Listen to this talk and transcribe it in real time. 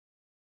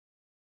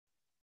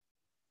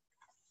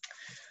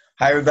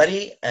Hi,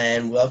 everybody,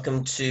 and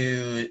welcome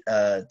to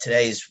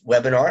today's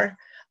webinar.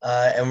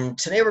 And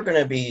today we're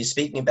going to be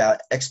speaking about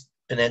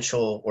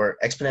exponential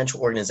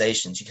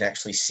organizations. You can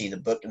actually see the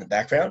book in the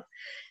background.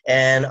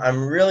 And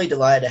I'm really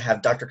delighted to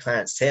have Dr.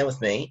 Clarence Tan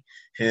with me,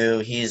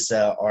 he's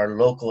our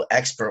local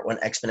expert on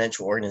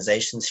exponential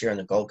organizations here on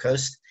the Gold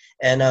Coast.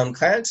 And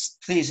Clarence,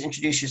 please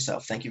introduce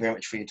yourself. Thank you very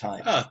much for your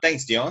time.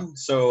 Thanks, Dion.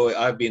 So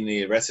I've been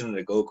the resident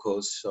of the Gold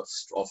Coast of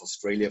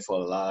Australia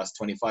for the last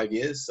 25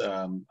 years.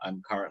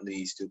 I'm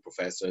currently still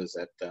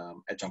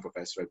adjunct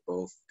professor at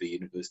both the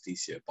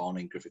universities here, Bond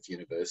and Griffith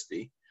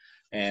University.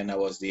 And I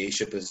was the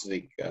Asia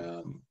Pacific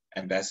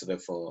ambassador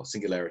for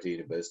Singularity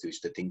University, which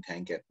is the think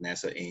tank at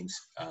NASA Ames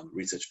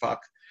Research Park,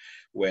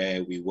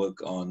 where we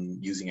work on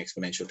using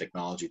exponential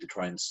technology to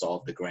try and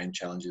solve the grand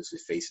challenges we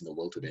face in the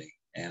world today.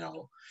 And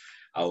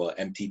our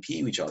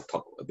MTP, which I'll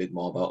talk a bit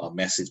more about, our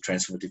massive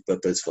transformative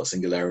purpose for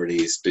Singularity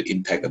is to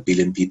impact 1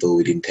 billion people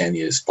within 10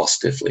 years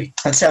positively.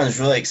 That sounds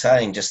really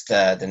exciting, just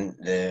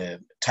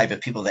the type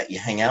of people that you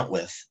hang out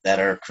with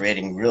that are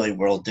creating really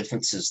world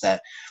differences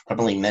that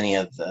probably many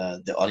of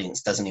the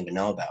audience doesn't even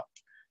know about.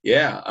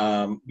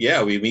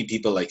 Yeah, we meet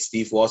people like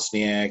Steve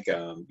Wozniak,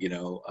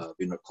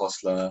 Vinod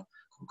Khosla,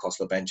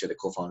 Khosla Venture, the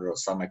co-founder of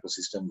Sun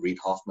Microsystem, Reid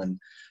Hoffman,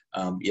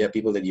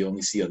 people that you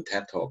only see on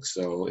TED Talks.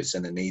 So it's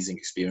an amazing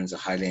experience. I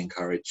highly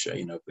encourage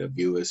the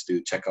viewers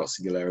to check out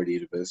Singularity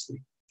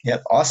University.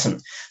 Yep, awesome.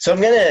 So I'm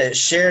going to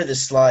share the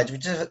slides. We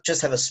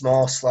just have a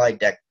small slide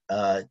deck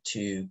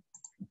to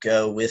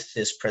go with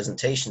this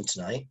presentation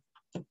tonight.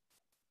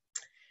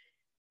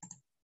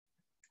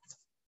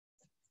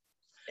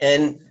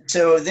 And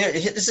so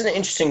this is an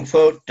interesting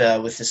quote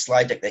with the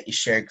slide deck that you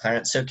shared,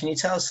 Clarence. So can you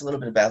tell us a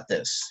little bit about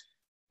this?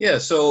 Yeah,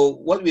 so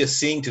what we are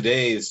seeing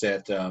today is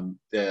that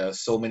there are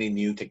so many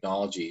new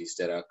technologies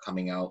that are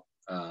coming out,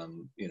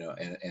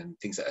 and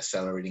things are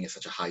accelerating at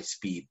such a high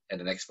speed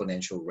at an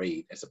exponential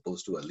rate as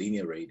opposed to a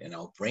linear rate. And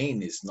our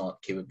brain is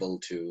not capable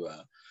to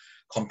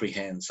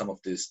comprehend some of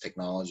this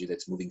technology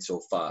that's moving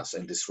so fast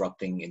and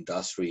disrupting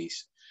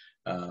industries,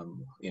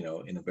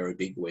 in a very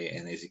big way.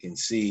 And as you can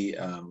see,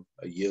 a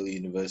Yale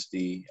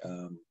University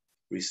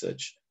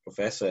research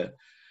professor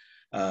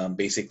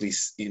basically,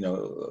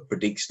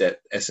 predicts that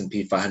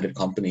S&P 500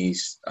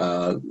 companies,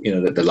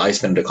 that the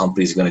lifespan of the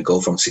company is going to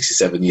go from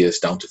 67 years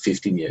down to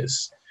 15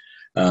 years.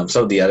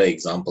 Some of the other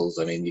examples,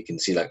 you can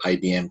see like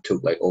IBM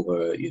took like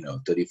over,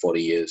 30,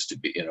 40 years to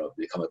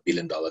become $1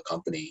 billion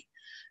company.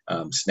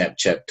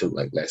 Snapchat took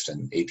like less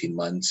than 18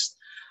 months.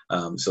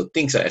 So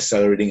things are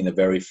accelerating in a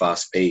very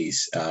fast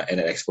pace at an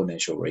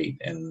exponential rate.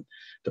 And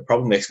the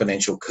problem with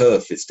exponential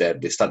curve is that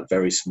they start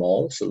very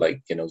small. So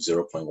like,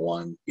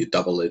 0.1, you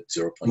double it,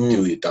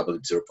 0.2, you double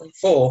it,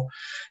 0.4,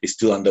 it's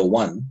still under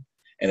 1.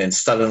 And then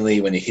suddenly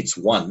when it hits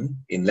 1,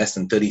 in less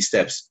than 30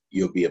 steps,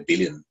 you'll be 1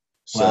 billion.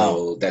 So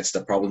wow. That's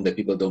the problem that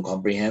people don't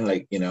comprehend.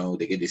 Like, they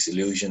get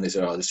disillusioned. They say,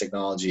 oh, this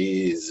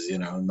technology is,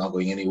 not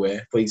going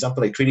anywhere. For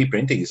example, like 3D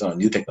printing is not a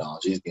new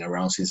technology. It's been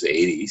around since the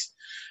 80s.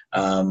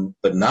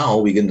 But now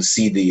we're going to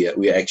see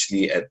we're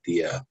actually at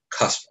the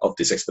cusp of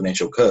this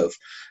exponential curve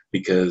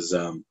because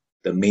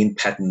the main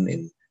pattern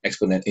in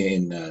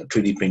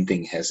 3D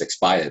printing has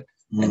expired.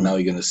 And now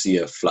you're going to see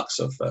a flux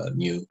of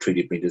new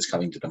 3D printers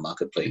coming to the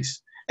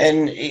marketplace.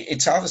 And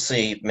it's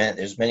obviously meant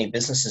there's many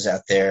businesses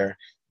out there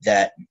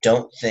that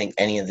don't think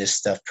any of this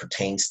stuff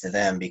pertains to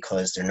them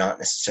because they're not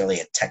necessarily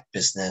a tech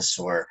business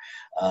or,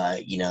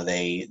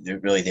 they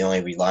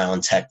only rely on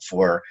tech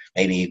for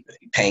maybe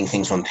paying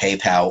things on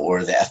PayPal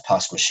or the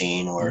FPOS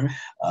machine or,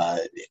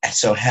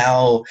 so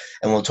how,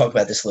 and we'll talk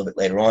about this a little bit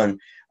later on,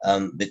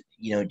 but,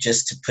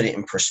 just to put it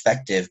in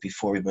perspective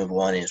before we move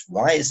on is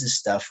why is this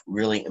stuff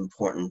really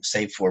important,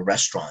 say for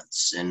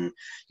restaurants and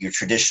your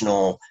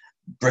traditional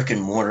brick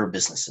and mortar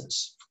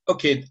businesses?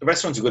 Okay,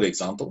 restaurants are a good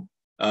example.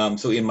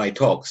 So in my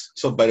talks,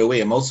 so by the way,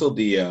 I'm also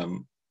the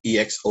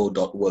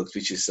EXO.works,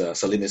 which is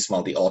Salim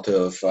Ismail, the author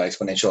of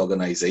Exponential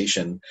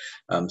Organization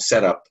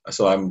setup.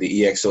 So I'm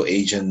the EXO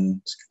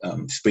agent,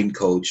 sprint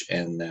coach,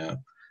 and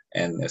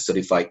a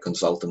certified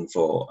consultant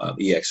for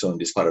EXO in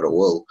this part of the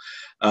world.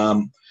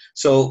 One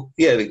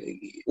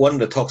of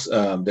the talks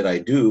that I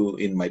do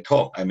in my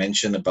talk, I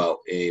mentioned about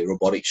a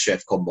robotic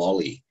chef called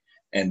Molly.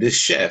 And this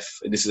chef,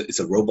 it's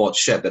a robot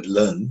chef that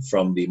learned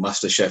from the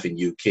master chef in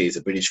UK. It's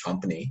a British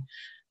company.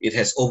 It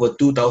has over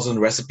 2,000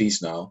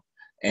 recipes now,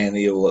 and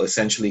it will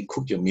essentially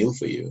cook your meal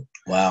for you.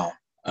 Wow.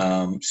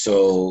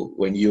 So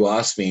when you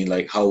ask me,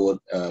 like, how would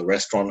a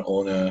restaurant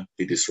owner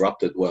be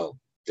disrupted? Well,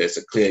 there's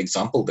a clear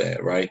example there,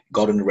 right?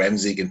 Gordon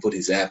Ramsay can put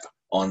his app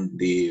on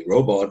the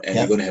robot, and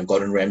you're going to have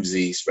Gordon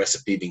Ramsay's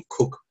recipe being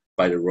cooked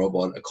by the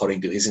robot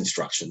according to his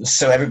instructions.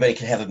 So everybody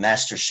can have a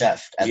master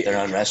chef at their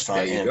own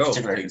restaurant. There you go.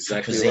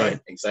 Exactly right.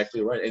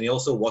 Exactly right. And he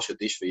also wash a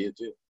dish for you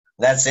too.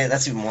 That's it.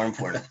 That's even more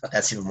important.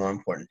 That's even more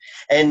important.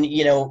 And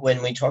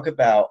when we talk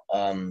about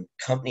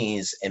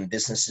companies and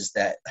businesses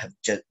that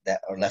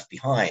are left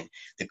behind,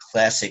 the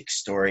classic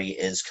story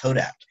is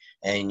Kodak.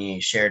 And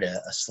you shared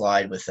a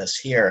slide with us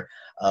here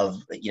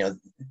of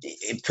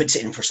it puts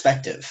it in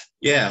perspective.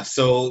 Yeah.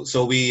 So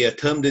we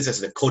term this as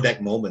the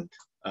Kodak moment.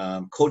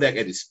 Kodak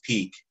at its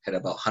peak had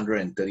about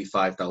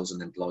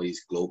 135,000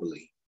 employees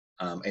globally.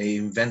 And he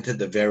invented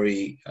the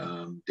very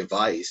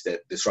device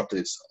that disrupted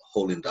its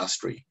whole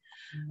industry.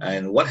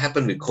 And what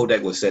happened with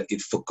Kodak was that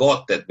it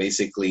forgot that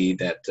basically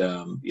that,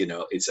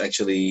 it's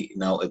actually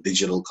now a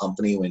digital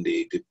company. When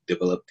they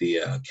developed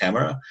the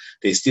camera,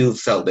 they still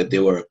felt that they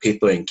were a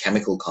paper and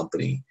chemical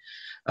company,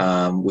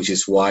 which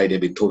is why they've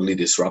been totally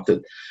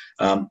disrupted.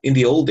 In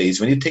the old days,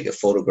 when you take a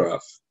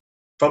photograph,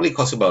 probably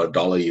costs about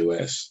 $1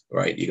 US,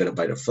 right? You got to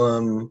buy the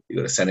film, you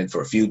got to send it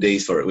for a few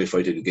days for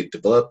it to get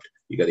developed.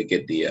 You got to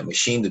get the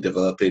machine to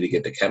develop it, to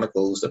get the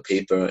chemicals, the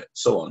paper,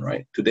 so on,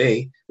 right?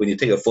 Today, when you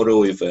take a photo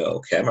with a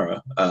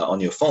camera on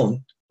your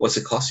phone, what's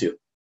it cost you?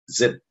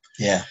 Zip.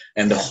 Yeah.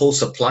 And the whole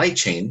supply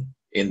chain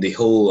in the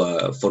whole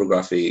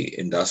photography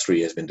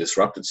industry has been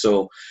disrupted.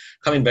 So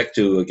coming back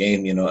to,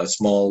 again, a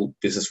small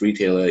business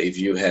retailer, if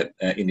you had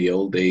in the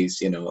old days,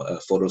 a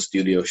photo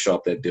studio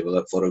shop that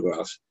developed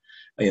photographs,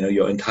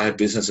 your entire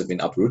business has been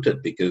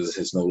uprooted because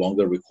it's no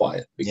longer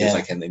required, because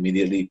I can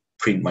immediately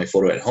print my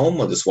photo at home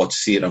or just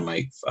see it on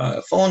my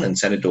phone and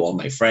send it to all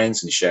my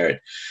friends and share it.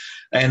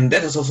 And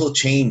that has also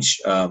changed,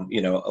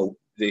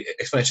 the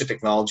exponential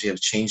technology has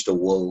changed the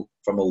world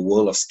from a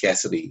world of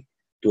scarcity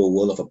to a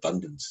world of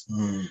abundance.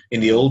 In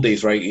the old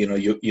days, right,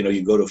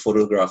 you go to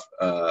photograph,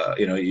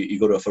 you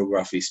go to a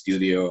photography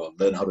studio or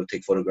learn how to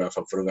take photographs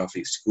from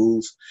photography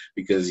schools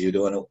because you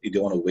don't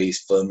want to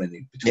waste film and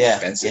it's too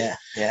expensive.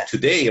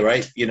 Today,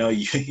 right,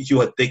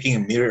 you are taking a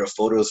myriad of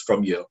photos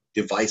from your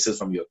devices,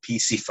 from your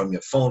PC, from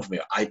your phone, from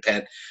your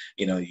iPad,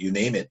 you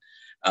name it.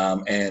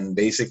 And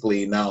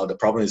basically now the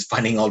problem is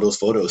finding all those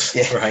photos,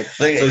 right?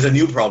 So it's a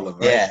new problem,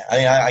 right? Yeah, I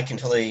mean, I can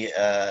totally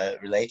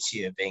relate to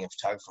you being a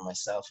photographer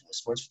myself, a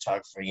sports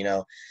photographer.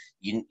 You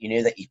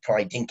knew that you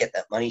probably didn't get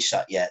that money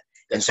shot yet.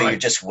 And so you're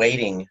just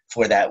waiting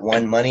for that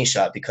one money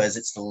shot because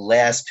it's the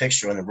last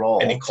picture on the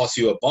roll. And it costs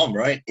you a bomb,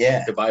 right?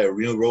 Yeah. To buy a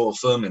real roll of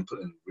film and put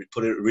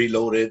it,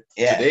 reload it.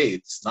 Yeah. Today,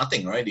 it's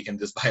nothing, right? You can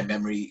just buy a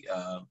memory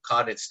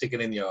card and stick it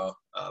in your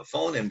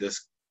phone and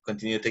just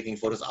continue taking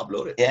photos,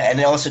 upload it. Yeah, and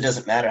it also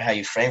doesn't matter how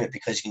you frame it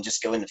because you can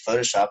just go into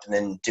Photoshop and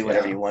then do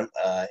whatever you want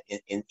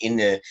in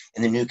the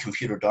new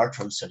computer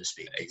darkroom, so to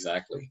speak.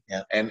 Exactly.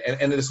 Yeah. And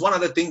there's one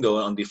other thing though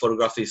on the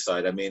photography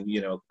side. I mean,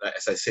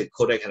 as I said,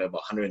 Kodak had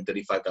about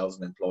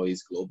 135,000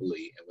 employees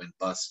globally and went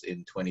bust in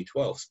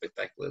 2012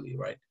 spectacularly,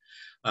 right?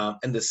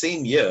 And the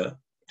same year,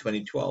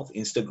 2012,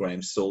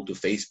 Instagram sold to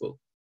Facebook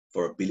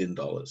for $1 billion.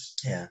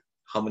 Yeah.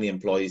 How many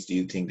employees do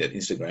you think that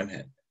Instagram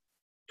had?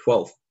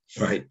 12.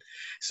 Right.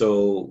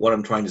 So what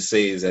I'm trying to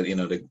say is that,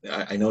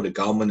 I know the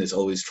government is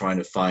always trying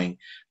to find,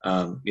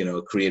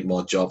 create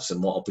more jobs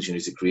and more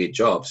opportunities to create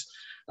jobs.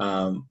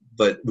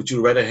 But would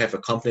you rather have a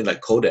company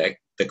like Kodak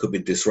that could be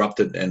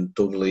disrupted and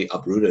totally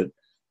uprooted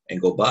and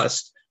go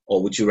bust?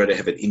 Or would you rather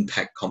have an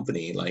impact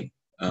company like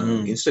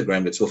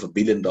Instagram that's worth $1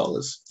 billion?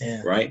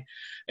 Yeah. Right.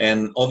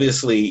 And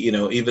obviously,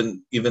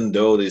 even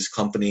though these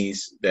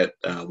companies that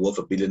worth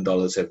 $1 billion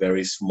have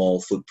very small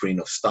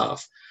footprint of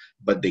staff,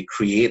 but they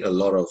create a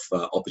lot of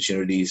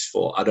opportunities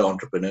for other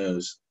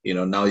entrepreneurs.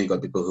 Now you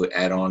got people who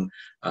add on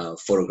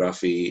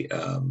photography,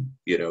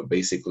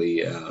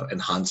 basically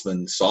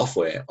enhancement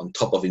software on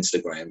top of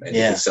Instagram, and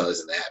they can sell as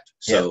an app.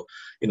 So,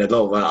 a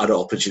lot of other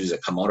opportunities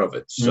that come out of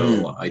it.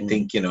 So I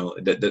think,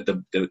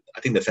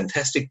 I think the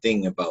fantastic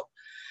thing about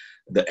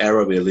the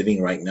era we're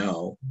living right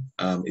now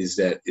is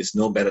that it's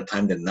no better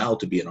time than now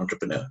to be an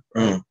entrepreneur,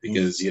 right?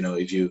 Because,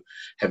 if you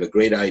have a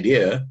great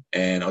idea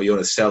or you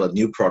want to sell a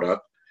new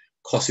product,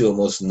 costs you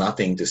almost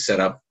nothing to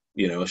set up,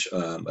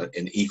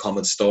 an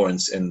e-commerce store,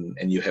 and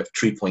you have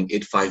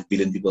 3.85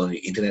 billion people on the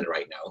internet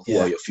right now who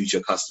are your future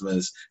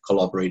customers,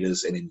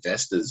 collaborators, and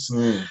investors.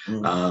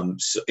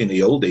 So in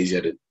the old days, you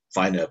had to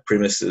find a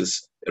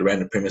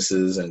random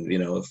premises,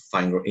 and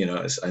find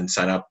and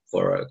sign up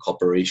for a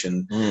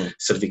corporation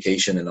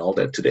certification and all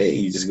that. Today,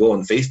 you just go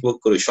on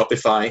Facebook, go to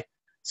Shopify,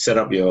 set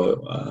up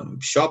your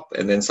shop,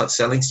 and then start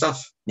selling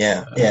stuff.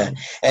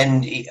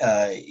 And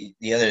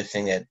the other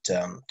thing that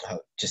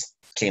just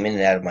came in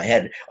and out of my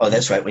head,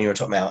 that's right, when you were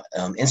talking about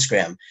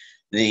Instagram,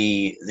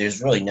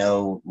 there's really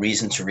no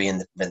reason to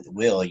reinvent the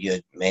wheel. You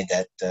had made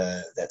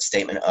that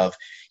statement of,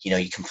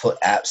 you can put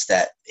apps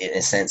that in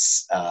a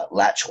sense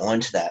latch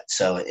onto that,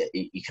 so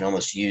you can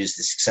almost use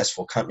the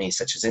successful companies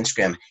such as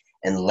Instagram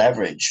and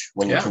leverage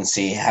when you can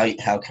see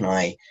how can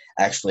I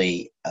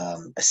actually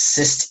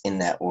assist in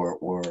that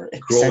or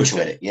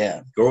accentuate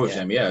it. Grow with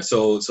them.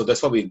 So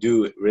that's what we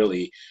do,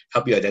 really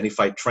help you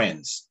identify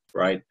trends,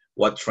 right?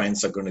 What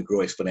trends are going to grow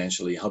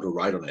exponentially, how to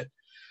ride on it.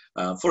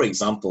 For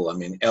example, I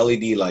mean,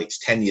 LED lights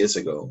 10 years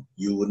ago,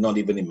 you would not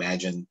even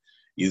imagine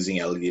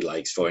using LED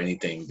lights for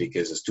anything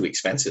because it's too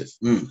expensive.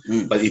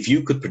 But if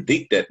you could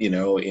predict that,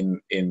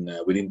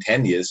 within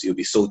 10 years, it'll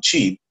be so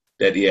cheap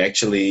that it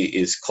actually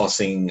is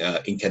causing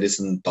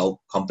incandescent bulb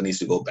companies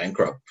to go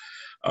bankrupt,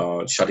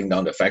 shutting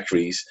down the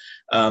factories,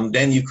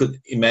 then you could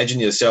imagine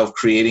yourself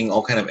creating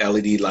all kind of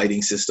LED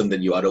lighting system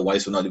that you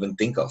otherwise would not even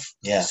think of.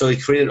 So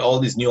it created all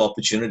these new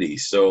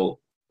opportunities. So,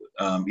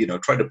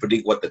 try to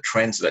predict what the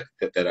trends that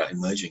are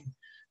emerging.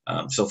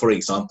 So, for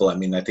example, I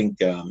mean, I think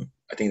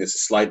there's a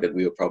slide that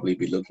we will probably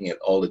be looking at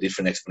all the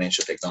different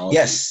exponential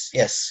technologies.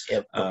 Yes.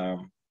 Yep.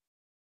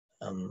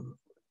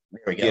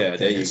 There we go. Yeah,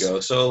 there you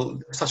go. So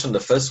let's touch on the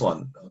first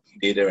one,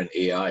 data and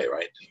AI,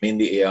 right?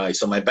 Mainly AI.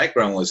 So my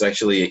background was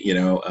actually,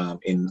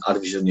 in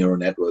artificial neural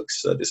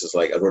networks. This is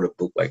like, I wrote a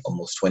book like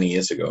almost 20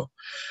 years ago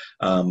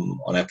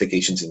on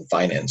applications in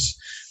finance.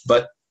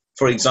 But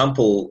for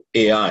example,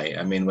 AI,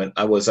 I mean, when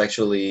I was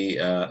actually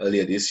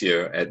earlier this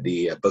year at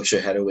the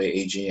Berkshire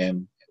Hathaway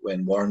AGM,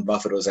 when Warren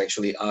Buffett was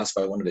actually asked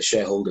by one of the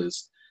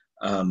shareholders,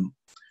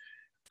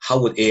 how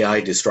would AI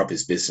disrupt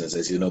his business?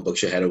 As you know,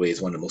 Berkshire Hathaway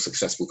is one of the most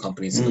successful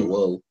companies in the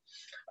world.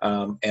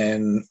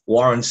 And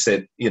Warren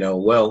said,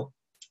 well,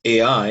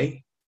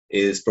 AI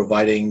is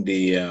providing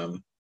the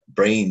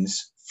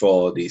brains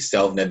for the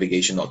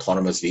self-navigation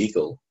autonomous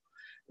vehicle,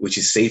 which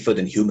is safer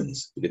than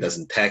humans. It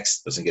doesn't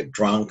text, doesn't get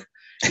drunk.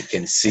 It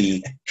can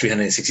see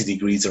 360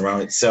 degrees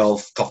around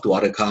itself, talk to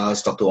other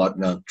cars, talk to our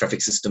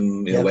traffic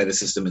system, weather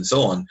system, and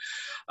so on.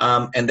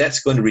 And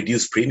that's going to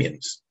reduce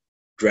premiums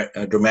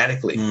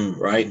dramatically,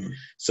 right?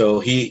 So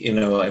he,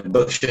 at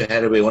Berkshire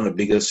Hathaway, one of the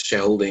biggest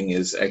shareholding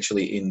is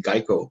actually in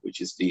Geico,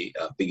 which is the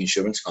big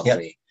insurance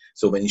company. Yep.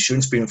 So when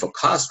insurance premium for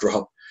cars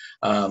drop,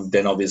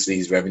 then obviously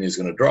his revenue is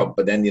going to drop.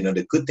 But then,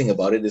 the good thing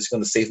about it is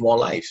going to save more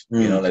lives.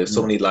 There's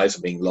so many lives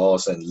are being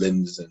lost and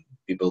limbs and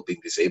people being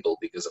disabled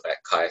because of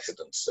car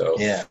accidents. So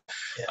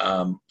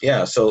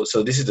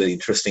so this is the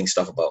interesting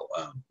stuff about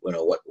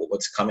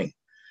what's coming.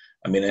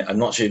 I mean, I'm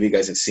not sure if you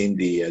guys have seen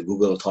the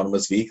Google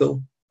autonomous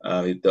vehicle.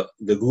 The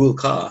Google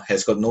car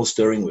has got no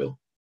steering wheel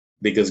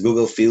because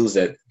Google feels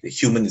that the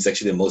human is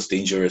actually the most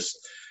dangerous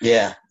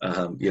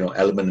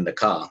element in the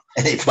car.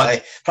 And they'd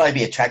probably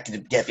be attracted to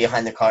get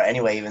behind the car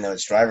anyway, even though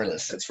it's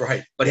driverless. That's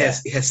right. But it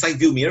has side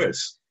view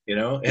mirrors. It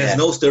has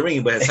no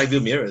steering, but it has side view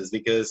mirrors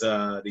because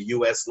the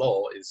US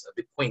law is a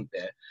bit quaint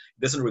there.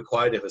 It doesn't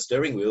require to have a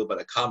steering wheel,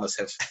 but a car must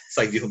have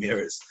side view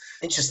mirrors.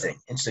 Interesting.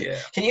 Yeah.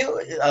 Can you,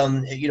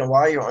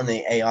 while you're on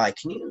the AI,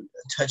 can you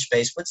touch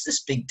base? What's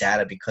this big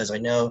data? Because I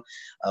know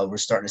we're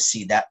starting to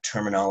see that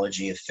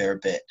terminology a fair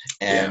bit,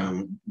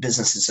 and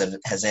businesses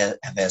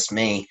have asked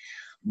me,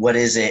 what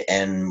is it?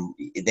 And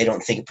they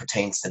don't think it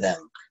pertains to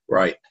them.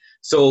 Right.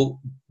 So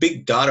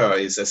big data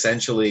is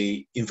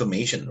essentially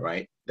information,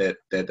 right? That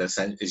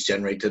is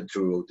generated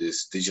through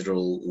this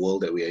digital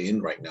world that we are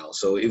in right now.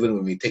 So even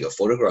when we take a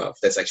photograph,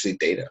 that's actually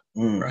data,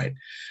 right?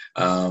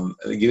 I'll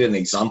give you an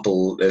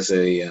example. There's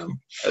a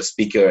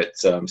speaker at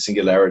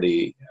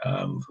Singularity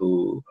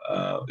who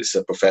is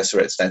a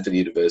professor at Stanford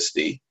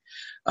University,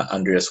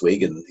 Andreas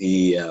Wagen.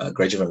 He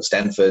graduated from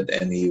Stanford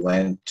and he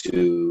went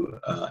to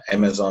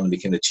Amazon,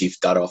 became the chief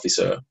data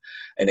officer,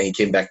 and then he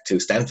came back to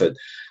Stanford.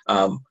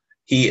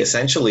 He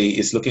essentially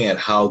is looking at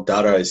how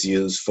data is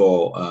used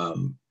for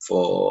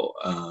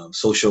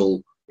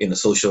social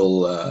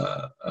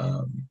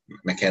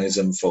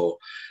mechanism for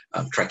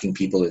tracking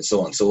people and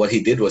so on. So what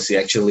he did was he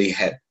actually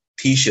had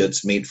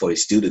T-shirts made for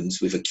his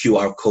students with a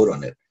QR code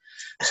on it.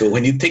 So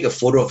when you take a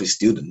photo of a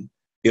student,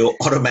 you'll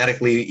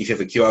automatically, if you have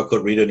a QR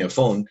code reader on your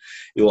phone,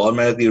 it will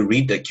automatically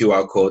read the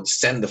QR code,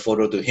 send the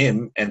photo to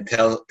him, and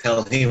tell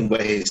him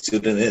where his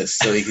student is.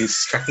 So he's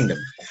tracking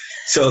them.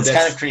 So it's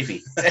kind of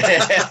creepy.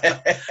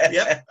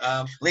 Yep.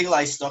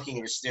 Legalized stalking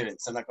your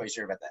students. I'm not quite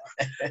sure about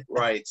that.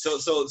 Right.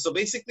 So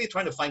basically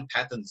trying to find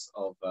patterns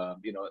of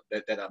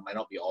that might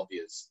not be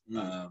obvious.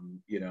 A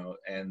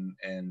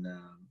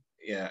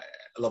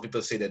lot of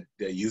people say that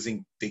they're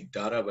using big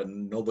data, but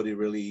nobody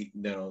really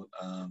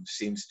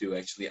seems to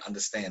actually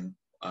understand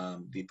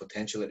the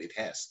potential that it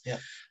has. Yeah.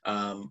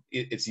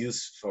 It's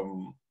used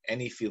from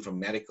any field, from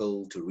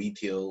medical to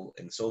retail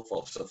and so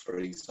forth. So for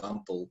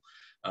example,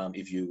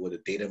 if you were to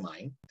data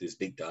mine this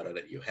big data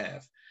that you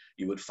have,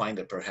 you would find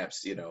that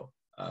perhaps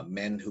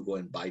men who go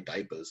and buy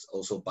diapers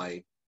also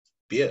buy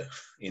beer,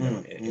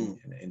 in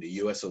the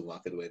USO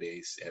market where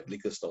they have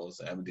liquor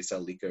stores and they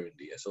sell liquor in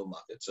the USO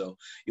market. So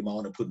you might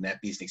want to put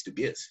nappies next to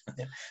beers.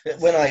 Yeah.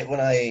 When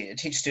I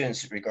teach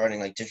students regarding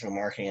like digital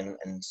marketing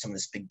and some of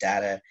this big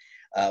data,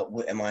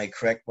 am I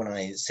correct when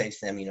I say to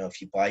them, if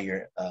you buy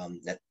your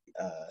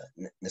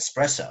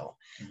Nespresso,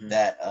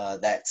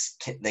 that's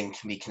then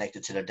can be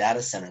connected to their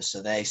data center,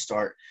 so they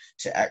start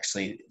to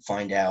actually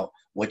find out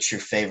what's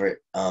your favorite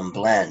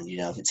blend,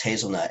 if it's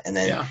hazelnut, and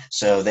then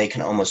so they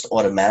can almost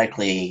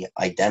automatically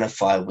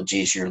identify, well,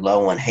 geez, you're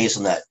low on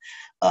hazelnut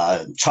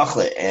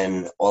chocolate,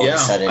 and all of a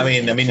sudden, I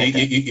mean,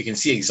 you can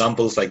see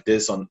examples like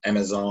this on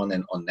Amazon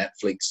and on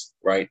Netflix,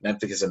 right?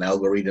 Netflix is an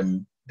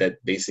algorithm that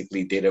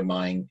basically data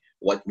mine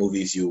what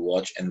movies you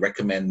watch and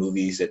recommend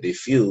movies that they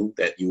feel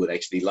that you would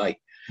actually like.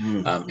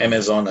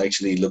 Amazon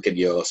actually look at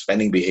your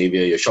spending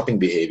behavior, your shopping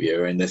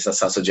behavior, and they start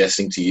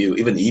suggesting to you,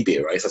 even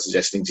eBay, right? Start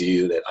suggesting to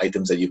you that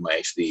items that you might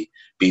actually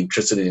be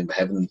interested in but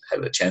haven't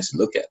had a chance to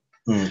look at.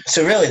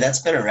 So really,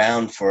 that's been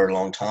around for a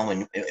long time.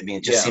 And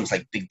it just seems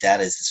like big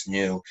data is this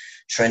new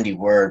trendy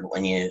word.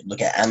 When you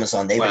look at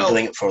Amazon, they've been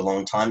doing it for a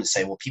long time to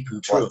say, well, people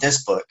who bought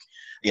this book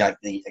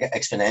the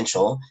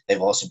Exponential.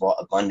 They've also brought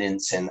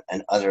Abundance and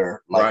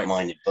other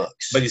like-minded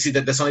books. But you see,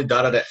 that's only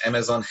data that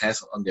Amazon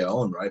has on their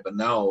own, right? But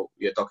now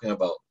you're talking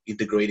about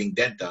integrating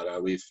that data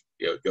with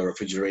your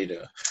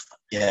refrigerator.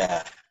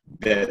 Yeah.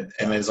 That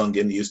Amazon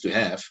didn't used to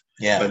have.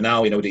 Yeah. But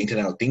now, the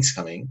Internet of Things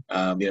coming,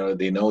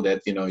 they know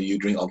that, you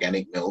drink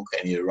organic milk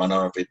and you run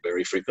out of it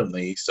very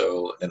frequently.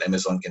 So then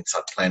Amazon can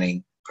start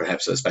planning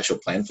perhaps a special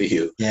plan for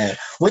you. Yeah.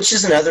 Which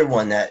is another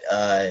one that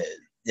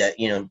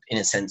in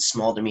a sense,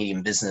 small to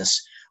medium business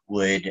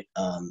would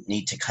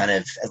need to kind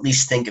of at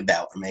least think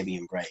about or maybe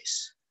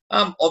embrace.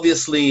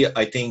 Obviously,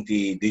 I think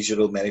the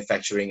digital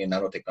manufacturing and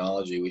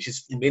nanotechnology, which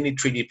is mainly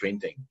 3D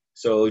printing.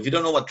 So if you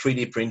don't know what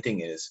 3D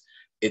printing is,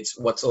 it's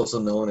what's also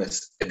known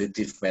as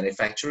additive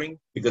manufacturing,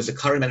 because the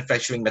current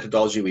manufacturing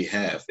methodology we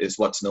have is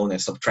what's known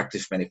as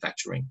subtractive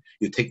manufacturing.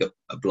 You take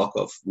a block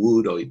of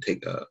wood or you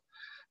take a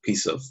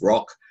piece of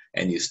rock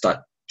and you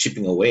start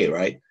chipping away,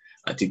 right,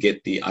 to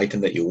get the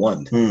item that you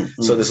want.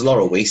 Mm-hmm. So there's a lot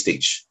of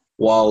wastage.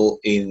 While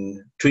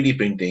in 3D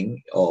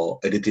printing or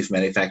additive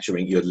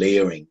manufacturing, you're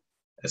layering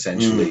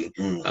essentially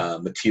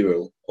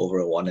material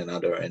over one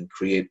another and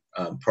create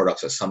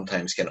products that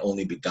sometimes can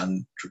only be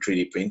done through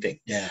 3D printing.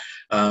 Yeah.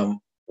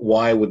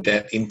 Why would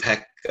that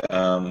impact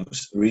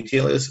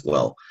retailers?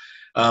 Well,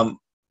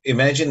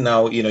 imagine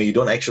now, you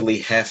don't actually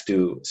have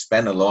to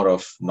spend a lot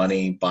of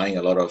money buying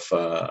a lot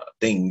of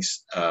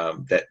things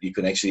that you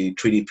can actually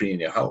 3D print in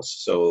your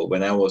house. So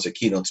when I was a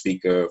keynote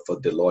speaker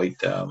for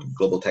Deloitte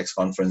Global Tax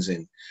Conference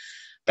in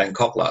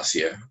Bangkok last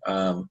year,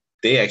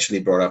 they actually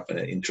brought up an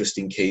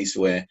interesting case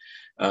where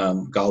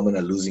government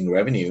are losing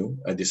revenue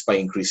despite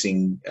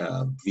increasing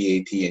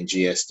VAT and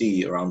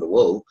GST around the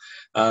world.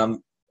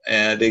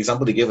 The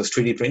example they gave was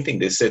 3D printing.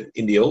 They said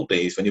in the old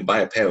days, when you buy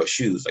a pair of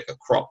shoes, like a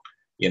Croc,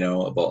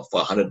 about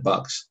for $100,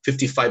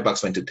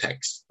 $55 went to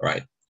tax,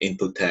 right?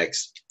 Input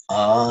tax,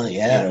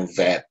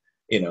 VAT,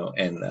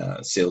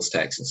 and sales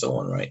tax and so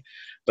on, right?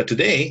 But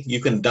today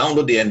you can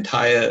download the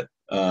entire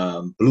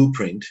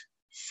blueprint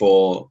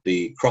for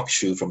the Croc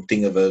shoe from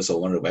Thingiverse or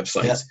one of the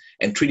websites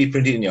and 3D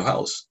print it in your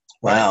house.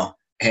 Wow. Right?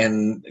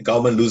 And the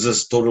government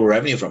loses total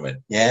revenue from it.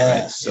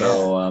 Yeah. Right?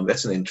 So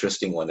that's an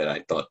interesting one that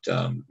I thought,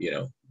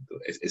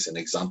 is an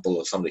example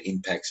of some of the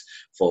impacts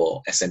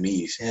for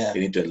SMEs. Yeah.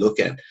 You need to look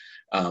at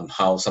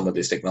how some of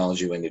this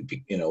technology, when it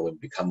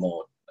become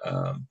more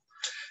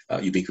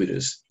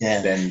ubiquitous,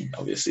 then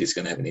obviously it's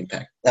going to have an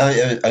impact.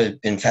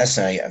 I've been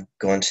fascinated. I've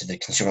gone to the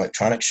Consumer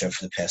Electronics Show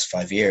for the past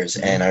 5 years,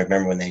 and I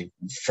remember when they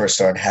first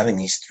started having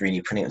these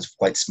 3D printing, it was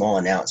quite small,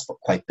 and now it's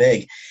quite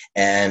big.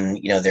 And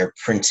they're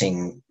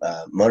printing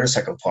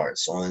motorcycle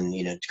parts on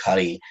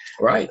Ducati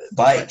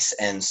bikes,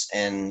 and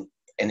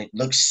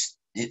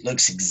it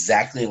looks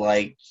exactly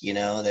like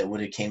that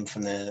would have came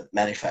from the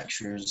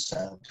manufacturers.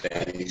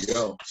 There you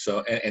go.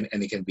 So and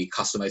it can be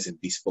customized and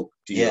bespoke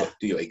to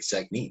your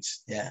exact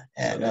needs. Yeah.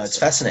 No, it's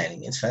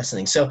fascinating. It's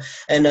fascinating. So,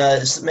 and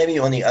maybe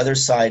on the other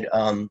side,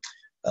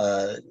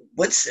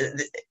 what's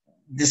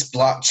this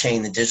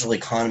blockchain, the digital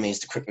economies,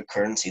 the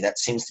cryptocurrency that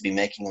seems to be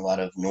making a lot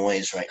of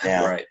noise right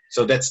now. Right.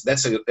 So that's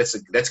going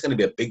to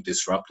be a big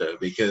disruptor,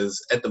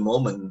 because at the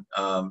moment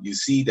you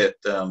see that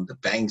the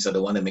banks are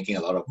the one that are making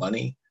a lot of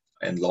money,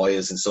 and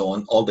lawyers and so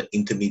on, all the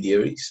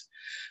intermediaries.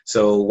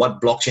 So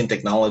what blockchain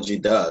technology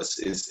does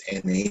is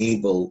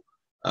enable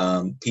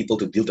people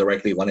to deal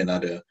directly with one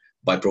another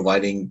by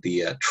providing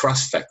the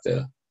trust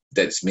factor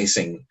that's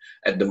missing.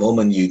 At the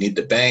moment, you need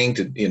the bank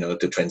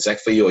to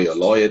transact for you, or your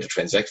lawyer to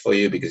transact for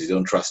you, because you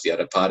don't trust the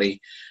other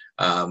party.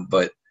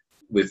 But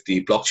with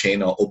the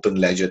blockchain or open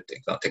ledger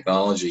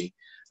technology,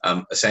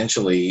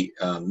 essentially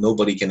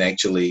nobody can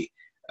actually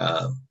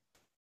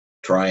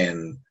try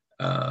and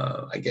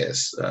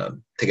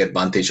take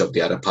advantage of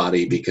the other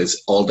party,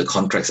 because all the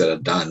contracts that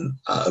are done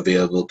are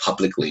available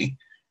publicly.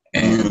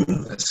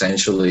 And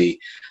essentially,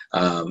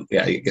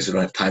 I guess we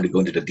don't have time to go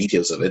into the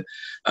details of it,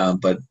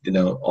 but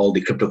all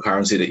the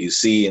cryptocurrency that you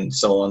see and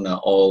so on are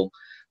all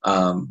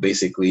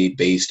basically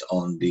based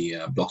on the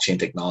blockchain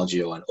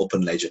technology or an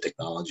open ledger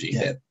technology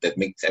that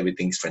makes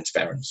everything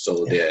transparent.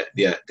 So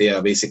they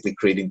are basically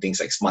creating things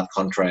like smart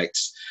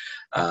contracts.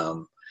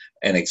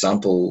 An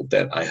example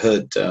that I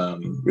heard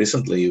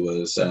recently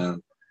was,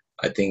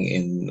 I think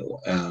in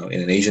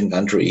an Asian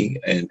country,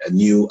 and a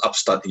new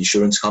upstart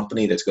insurance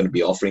company that's going to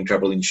be offering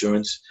travel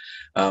insurance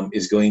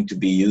is going to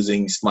be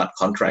using smart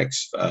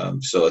contracts.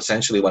 So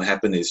essentially what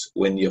happened is,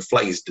 when your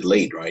flight is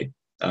delayed, right?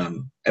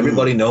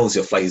 Everybody knows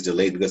your flight is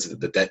delayed because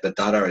the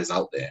data is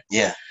out there.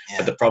 Yeah.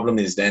 But the problem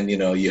is then,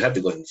 you have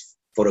to go and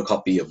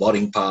photocopy your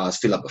boarding pass,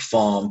 fill up a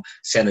form,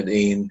 send it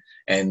in,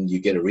 and you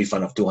get a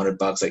refund of $200.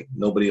 Like,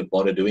 nobody will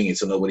bother doing it,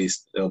 so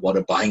nobody's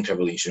bother buying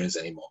travel insurance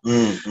anymore.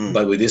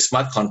 But with this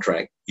smart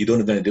contract, you don't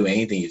even do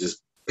anything. You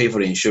just pay for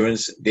the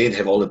insurance. They'd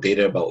have all the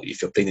data about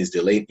if your plane is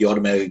delayed. You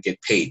automatically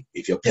get paid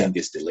if your plane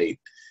gets delayed.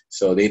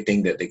 So they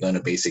think that they're going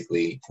to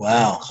basically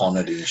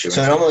corner the insurance.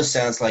 So it almost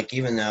sounds like,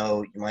 even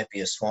though you might be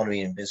a small to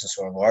medium business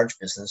or a large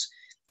business,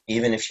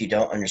 even if you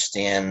don't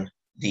understand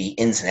the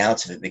ins and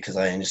outs of it, because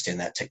I understand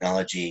that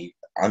technology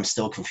I'm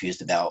still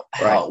confused about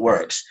how Right, it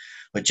works.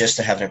 But just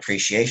to have an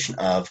appreciation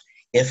of,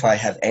 if I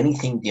have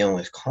anything dealing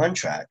with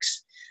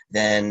contracts,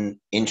 then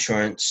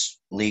insurance,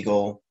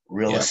 legal,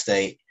 real Yeah.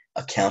 estate,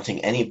 accounting,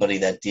 anybody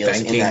that deals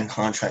in that Banking.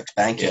 contract,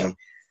 banking, Yeah.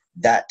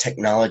 that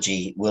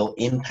technology will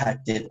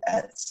impact it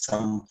at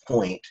some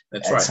point,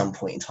 That's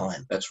right. in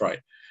time. That's right.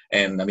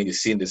 And I mean, you've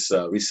seen this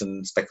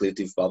recent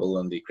speculative bubble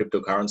on the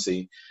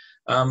cryptocurrency,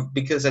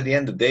 because at the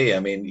end of the day, I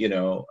mean,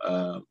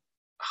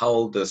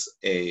 how does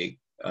a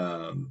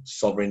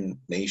sovereign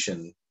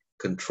nation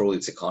control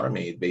its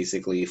economy? It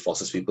basically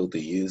forces people to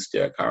use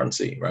their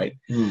currency, right?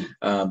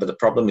 But the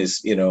problem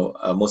is,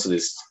 most of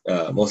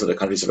the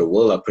countries of the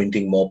world are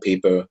printing more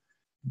paper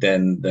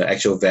than the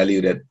actual value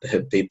that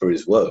the paper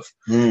is worth.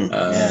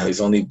 It's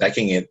only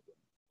backing it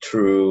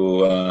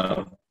through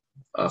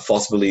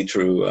forcibly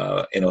through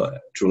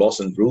laws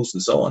and rules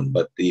and so on.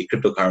 But the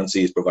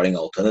cryptocurrency is providing an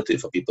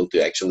alternative for people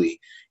to actually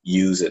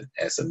use it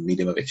as a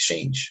medium of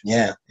exchange.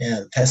 Yeah,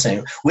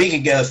 fascinating. We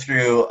could go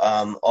through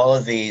all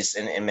of these,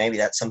 and maybe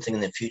that's something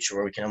in the future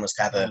where we can almost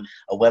have a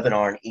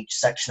webinar in each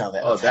section of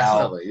it. Oh,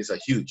 definitely. It's a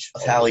huge.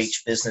 Of how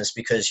each business,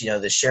 because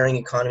the sharing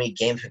economy,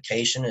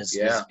 gamification is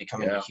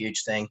becoming a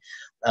huge thing.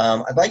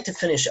 I'd like to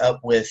finish up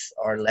with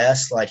our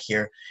last slide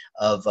here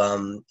of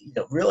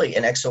really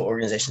an exo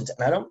organization,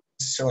 and I don't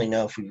necessarily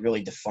know if we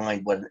really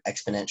defined what an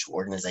exponential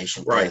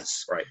organization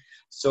is. Right.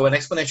 So an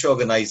exponential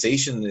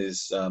organization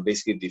is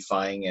basically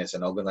defined as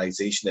an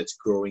organization that's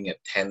growing at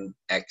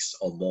 10x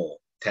or more,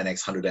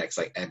 10x, 100x,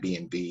 like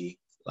Airbnb,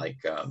 like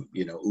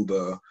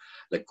Uber,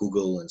 like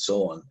Google, and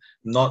so on.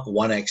 Not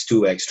 1x,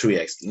 2x,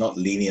 3x, not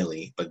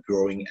linearly, but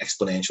growing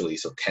exponentially.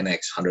 So 10x,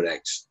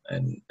 100x,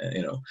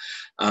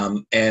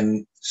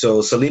 and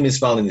so Salim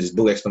Ismail in his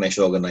book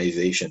Exponential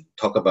Organization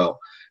talk about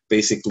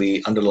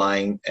basically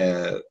underlying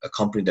a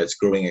company that's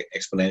growing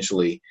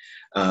exponentially,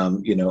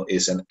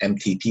 is an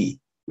MTP,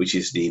 which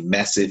is the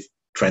massive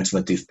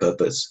transformative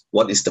purpose.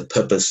 What is the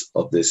purpose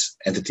of this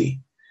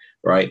entity,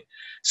 right?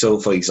 So,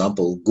 for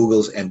example,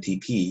 Google's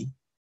MTP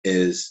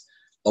is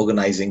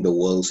organizing the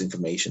world's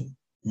information.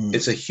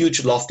 It's a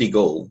huge, lofty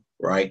goal,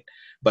 right?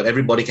 But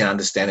everybody can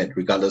understand it,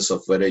 regardless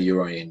of whether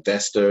you're an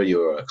investor,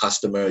 you're a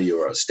customer,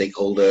 you're a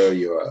stakeholder,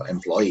 you're an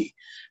employee,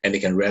 and they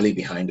can rally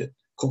behind it.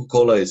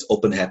 Coca-Cola is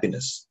open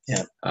happiness.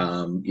 Yeah.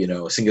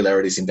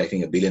 Singularity is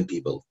impacting 1 billion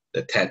people.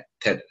 The TED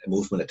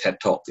movement, the TED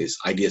Talk is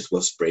ideas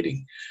worth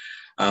spreading.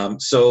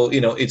 So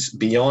it's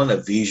beyond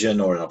a vision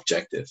or an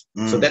objective.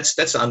 So that's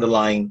the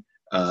underlying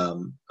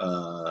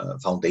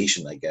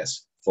foundation, I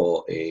guess,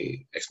 for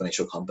a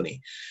exponential company.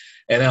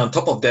 And on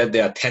top of that,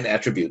 there are 10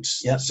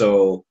 attributes. Yeah.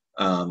 So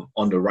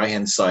on the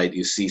right-hand side,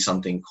 you see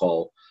something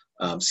called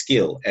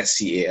SCALE,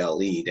 SCALE.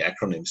 The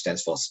acronym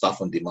stands for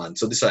Stuff on Demand.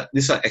 So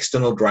these are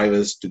external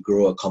drivers to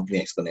grow a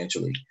company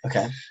exponentially.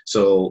 Okay.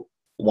 So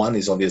one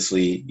is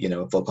obviously,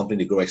 for a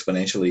company to grow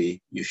exponentially,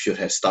 you should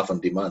have stuff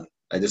on demand.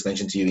 I just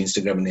mentioned to you,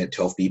 Instagram only had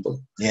 12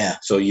 people. Yeah.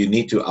 So you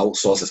need to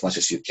outsource as much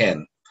as you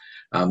can.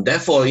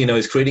 Therefore,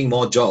 it's creating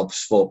more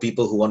jobs for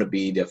people who want to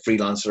be the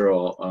freelancer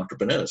or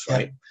entrepreneurs,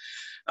 right?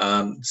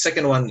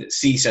 Second one,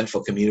 C stands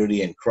for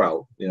community and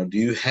crowd. Do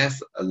you have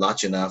a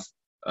large enough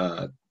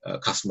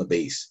customer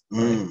base?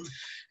 Right?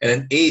 And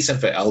then A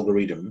stands for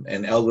algorithm,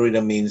 and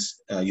algorithm means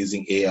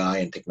using AI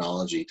and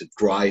technology to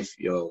drive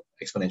your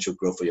exponential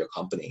growth for your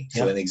company.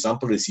 So an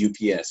example is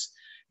UPS.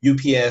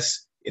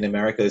 UPS in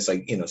America is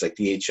like it's like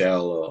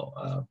DHL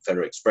or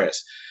Federal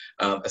Express.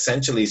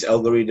 Essentially, its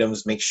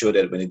algorithms make sure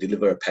that when you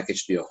deliver a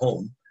package to your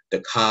home, the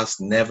cars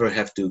never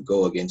have to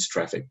go against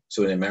traffic.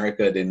 So in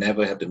America, they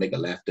never have to make a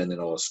left turn, and in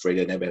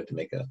Australia, never have to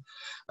make a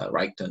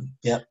right turn.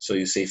 Yeah. So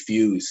you save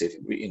fuel, you save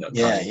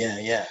time.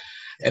 Yeah.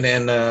 And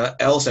then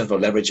L stands for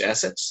leverage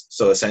assets.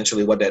 So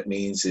essentially, what that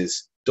means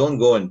is don't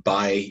go and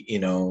buy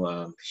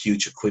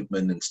huge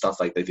equipment and stuff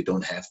like that if you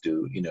don't have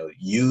to.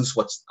 Use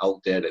what's out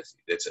there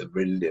that's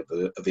readily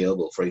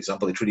available. For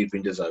example, the 3D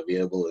printers are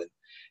available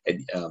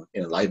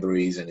in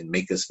libraries and in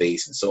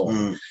makerspace and so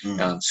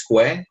on.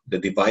 Square, the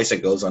device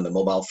that goes on the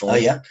mobile phone. Oh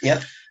yeah.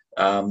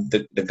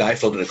 The guy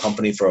floated a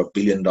company for $1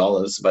 billion,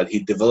 but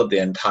he developed the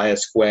entire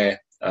Square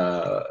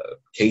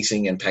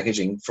casing and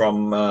packaging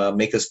from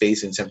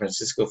makerspace in San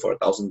Francisco for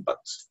 $1,000.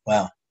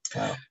 Wow.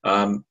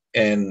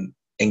 And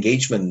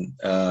engagement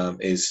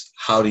is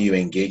how do you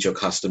engage your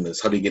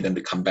customers? How do you get them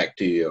to come back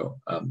to you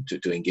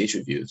to engage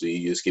with you? Do you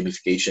use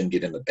gamification,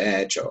 give them a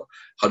badge, or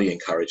how do you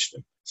encourage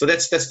them? So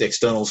that's the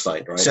external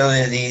side, right? So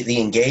the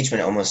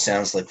engagement almost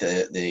sounds like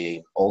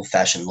the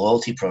old-fashioned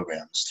loyalty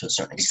programs to a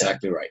certain extent.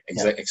 Exactly right.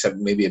 Except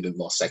maybe a bit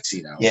more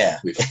sexy now. Yeah.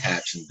 With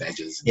apps and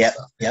badges and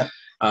stuff. Yeah.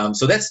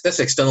 So that's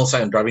the external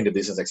side of driving the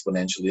business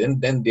exponentially. And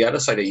then the other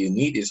side that you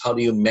need is how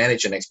do you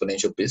manage an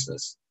exponential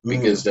business?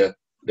 Because the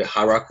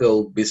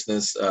hierarchical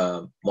business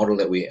model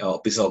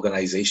business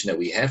organization that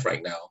we have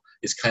right now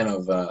is kind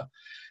of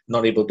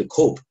not able to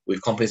cope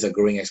with companies that are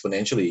growing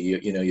exponentially.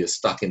 You're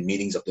stuck in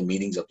meetings after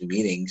meetings after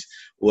meetings,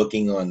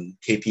 working on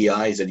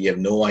KPIs that you have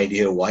no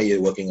idea why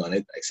you're working on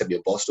it, except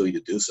your boss told you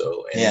to do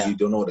so, and you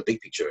don't know what the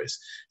big picture is.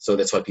 So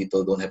that's why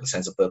people don't have a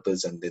sense of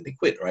purpose, and then they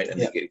quit, right? And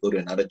they go to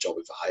another job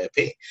with a higher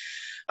pay.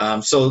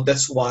 So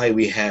that's why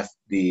we have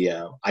the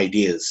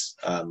ideas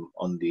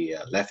on the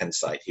left-hand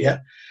side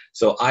here.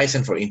 So I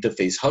stand for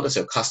interface. How does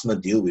your customer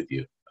deal with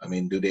you? I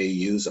mean, do they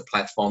use a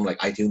platform like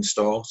iTunes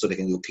Store so they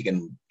can go pick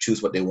and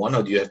choose what they want,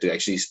 or do you have to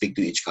actually speak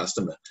to each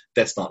customer?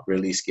 That's not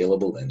really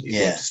scalable, and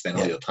you have to spend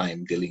all your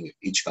time dealing with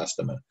each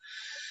customer.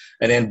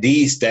 And then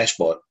these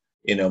dashboard,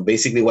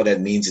 basically what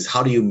that means is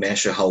how do you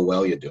measure how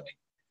well you're doing?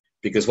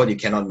 Because what you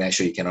cannot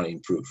measure, you cannot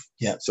improve.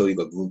 So you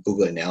got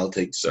Google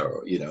Analytics,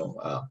 or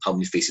how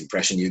many face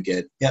impression you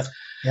get.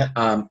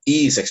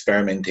 E is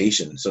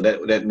experimentation. So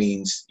that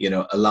means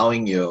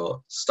allowing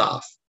your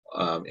staff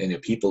and your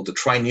people to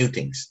try new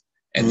things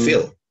and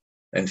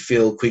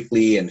fail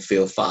quickly and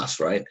fail fast,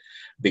 right?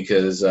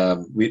 Because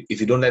if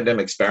you don't let them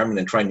experiment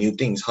and try new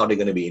things, how are they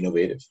going to be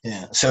innovative?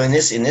 So in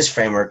this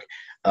framework,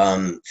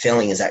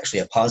 failing is actually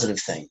a positive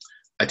thing.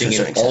 I think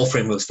in all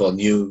frameworks for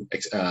new,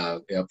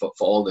 for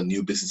all the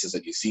new businesses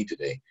that you see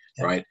today,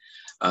 right?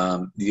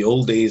 The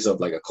old days of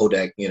like a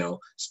Kodak,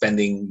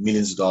 spending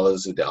millions of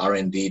dollars with the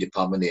R&D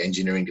department, the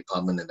engineering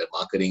department, and the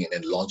marketing, and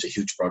then launch a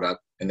huge product,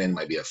 and then it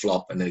might be a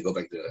flop, and then you go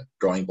back to the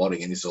drawing board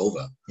again, it's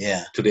over.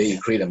 Today, you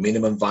create a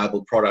minimum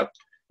viable product.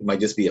 It might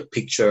just be a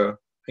picture,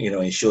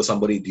 and show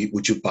somebody,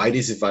 would you buy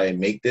this if I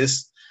make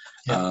this?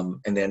 And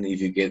then if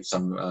you get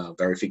some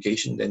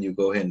verification, then you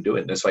go ahead and do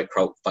it. That's why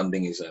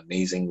crowdfunding is an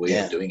amazing way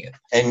of doing it.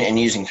 And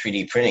using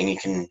 3D printing, you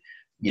can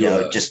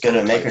just go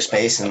to a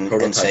makerspace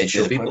and say,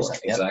 show people.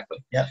 Exactly.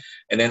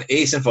 And then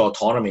A stands for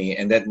autonomy,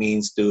 and that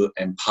means to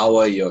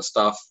empower your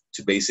staff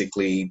to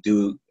basically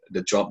do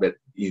the job that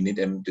you need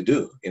them to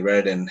do,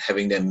 rather than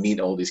having them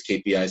meet all these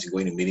KPIs and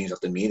going to meetings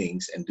after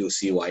meetings and do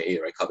CYA,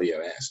 right? Cover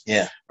your ass.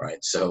 Right.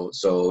 So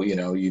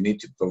you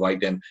need to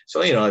provide them.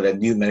 So that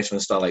new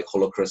management style like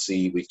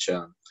Holacracy, which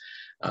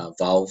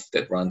Valve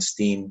that runs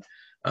Steam,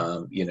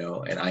 and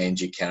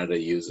ING Canada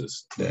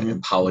uses to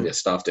empower their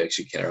staff to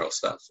actually carry out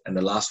stuff. And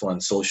the last one,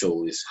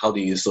 social, is how do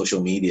you use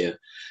social media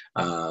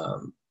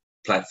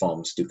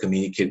platforms to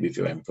communicate with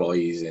your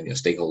employees and your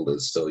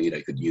stakeholders. So you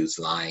could use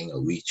Line or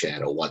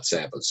WeChat or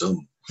WhatsApp or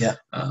Zoom.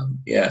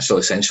 So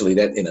essentially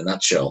that in a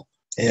nutshell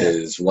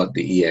is what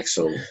the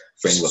EXO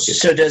framework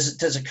is. So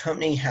does a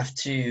company have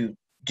to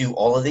do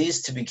all of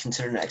these to be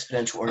considered an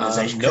exponential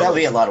organization? No. That would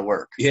be a lot of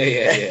work.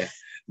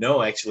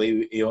 No,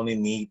 actually, you only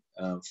need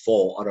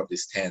 4 out of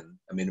these 10,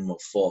 a minimum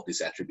of 4 of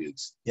these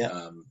attributes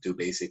to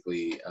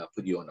basically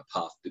put you on a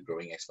path to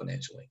growing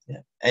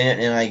exponentially.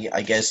 And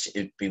I guess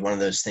it'd be one of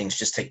those things,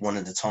 just take one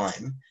at a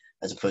time,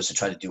 as opposed to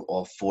try to do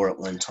all 4 at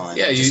one time.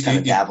 Just kind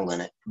of dabble in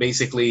it.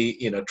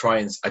 Basically, try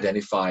and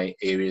identify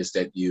areas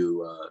that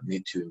you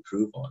need to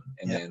improve on.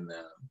 And then,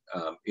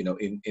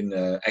 in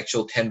the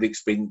actual 10-week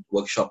sprint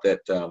workshop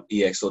that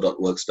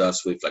EXO.works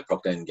does with like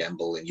Procter &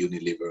 Gamble and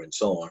Unilever and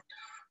so on,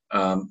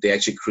 they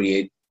actually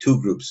create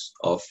 2 groups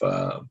of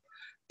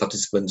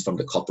participants from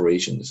the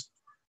corporations.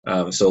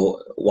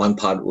 So one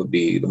part would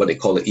be what they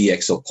call the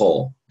EXO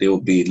call. They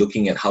will be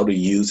looking at how to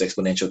use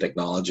exponential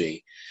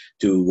technology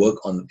to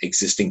work on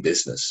existing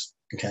business,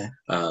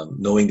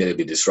 knowing that it'll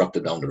be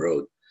disrupted down the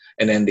road.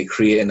 And then they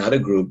create another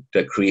group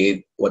that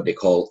create what they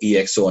call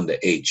EXO on the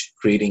edge,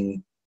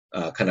 creating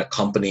kind of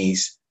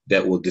companies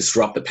that will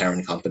disrupt the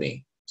parent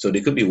company. So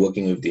they could be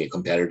working with the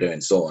competitor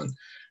and so on.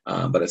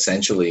 But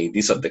essentially,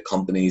 these are the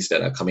companies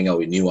that are coming out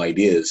with new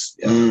ideas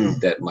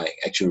that might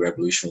actually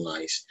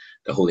revolutionize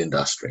the whole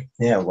industry.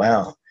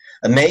 Wow.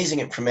 Amazing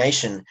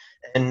information.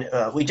 And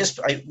we just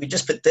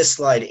put this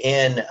slide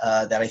in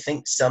that I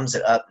think sums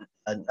it up,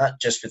 not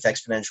just with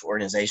exponential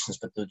organizations,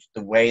 but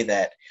the way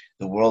that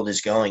the world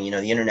is going.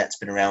 The internet's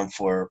been around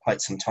for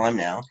quite some time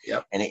now,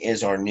 and it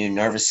is our new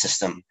nervous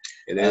system.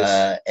 It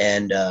is.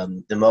 And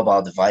the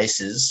mobile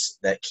devices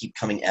that keep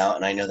coming out,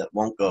 and I know that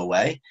won't go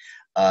away,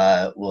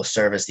 will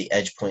serve as the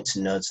edge points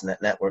and nodes in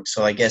that network.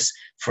 So I guess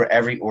for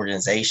every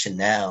organization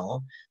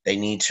now, they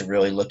need to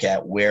really look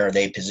at where are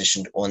they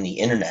positioned on the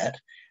internet,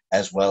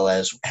 as well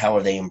as how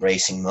are they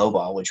embracing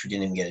mobile, which we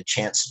didn't even get a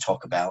chance to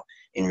talk about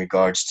in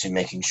regards to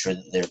making sure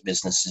that their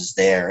business is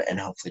there and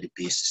hopefully to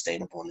be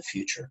sustainable in the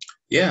future.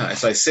 Yeah,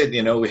 as I said, we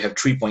have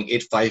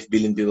 3.85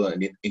 billion people on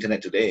the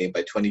internet today.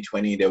 By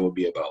 2020, there will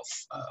be about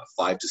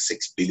 5 to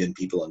 6 billion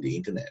people on the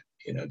internet.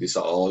 These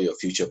are all your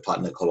future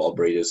partner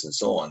collaborators and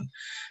so on.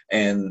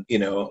 And,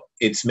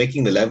 it's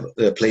making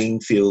the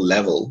playing field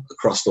level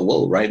across the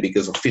world, right?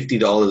 Because of $50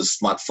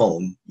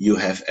 smartphone, you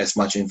have as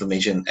much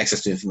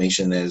access to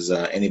information as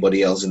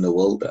anybody else in the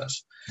world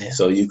does.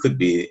 So you could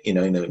be, in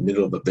the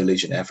middle of a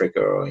village in Africa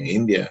or in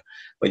India,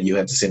 but you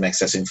have the same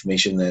access to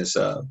information as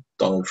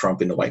Donald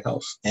Trump in the White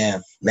House.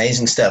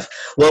 Amazing stuff.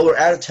 Well, we're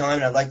out of time,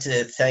 and I'd like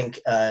to thank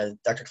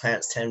Dr.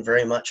 Clarence Tan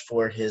very much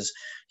for his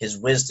his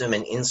wisdom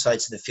and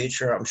insights of the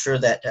future. I'm sure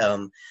that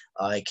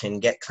I can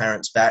get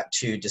Clarence back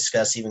to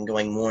discuss even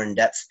going more in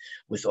depth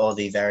with all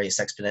the various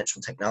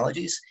exponential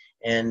technologies.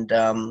 And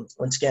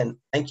once again,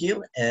 thank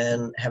you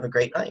and have a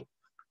great night.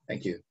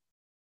 Thank you.